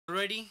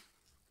ready?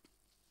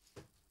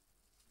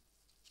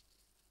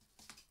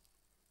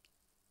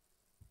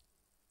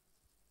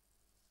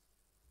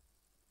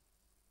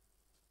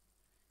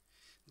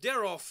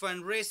 They're off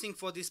and racing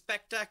for the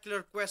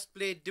Spectacular Quest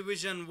Plate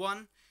Division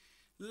 1.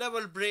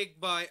 Level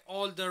break by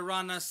all the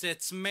runners.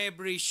 It's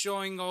Maybury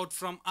showing out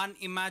from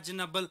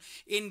unimaginable.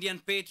 Indian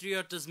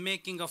Patriot is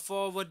making a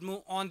forward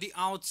move. On the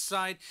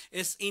outside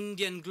is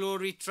Indian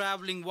Glory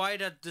traveling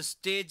wide at this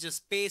stage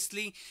is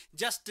Paisley.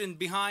 Just in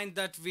behind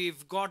that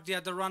we've got the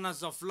other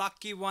runners of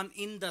Lucky One.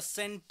 In the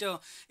center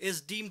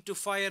is Deemed to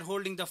Fire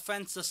holding the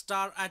fence. A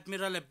Star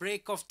Admiral, a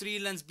break of 3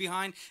 lengths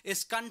behind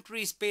is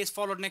Country Space,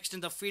 followed next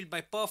in the field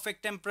by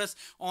Perfect Empress.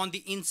 On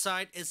the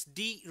inside is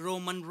D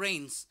Roman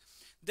Reigns.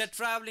 They're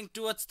traveling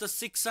towards the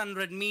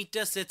 600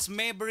 meters. It's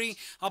Maybury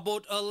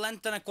about a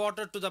length and a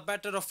quarter to the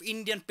better of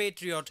Indian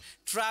Patriot.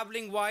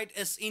 Traveling wide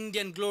is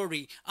Indian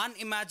Glory.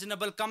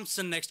 Unimaginable comes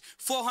in next.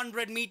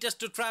 400 meters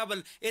to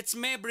travel. It's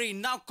Maybury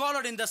now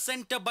collared in the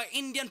center by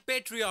Indian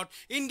Patriot.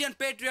 Indian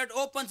Patriot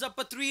opens up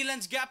a 3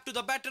 lengths gap to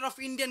the better of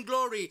Indian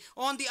Glory.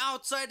 On the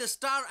outside is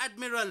Star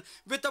Admiral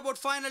with about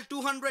final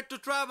 200 to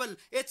travel.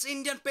 It's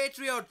Indian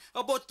Patriot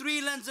about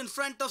 3 lengths in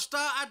front of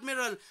Star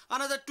Admiral.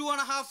 Another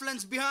 2.5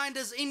 lengths behind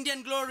is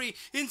Indian Glory.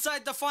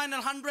 Inside the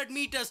final 100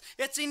 meters,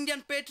 it's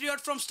Indian Patriot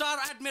from Star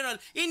Admiral.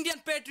 Indian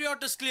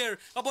Patriot is clear.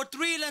 About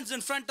 3 lengths in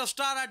front of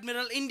Star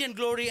Admiral. Indian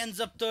Glory ends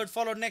up third,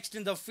 followed next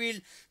in the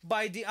field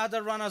by the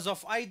other runners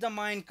of Either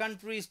Mind,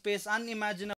 Country Space, Unimaginable.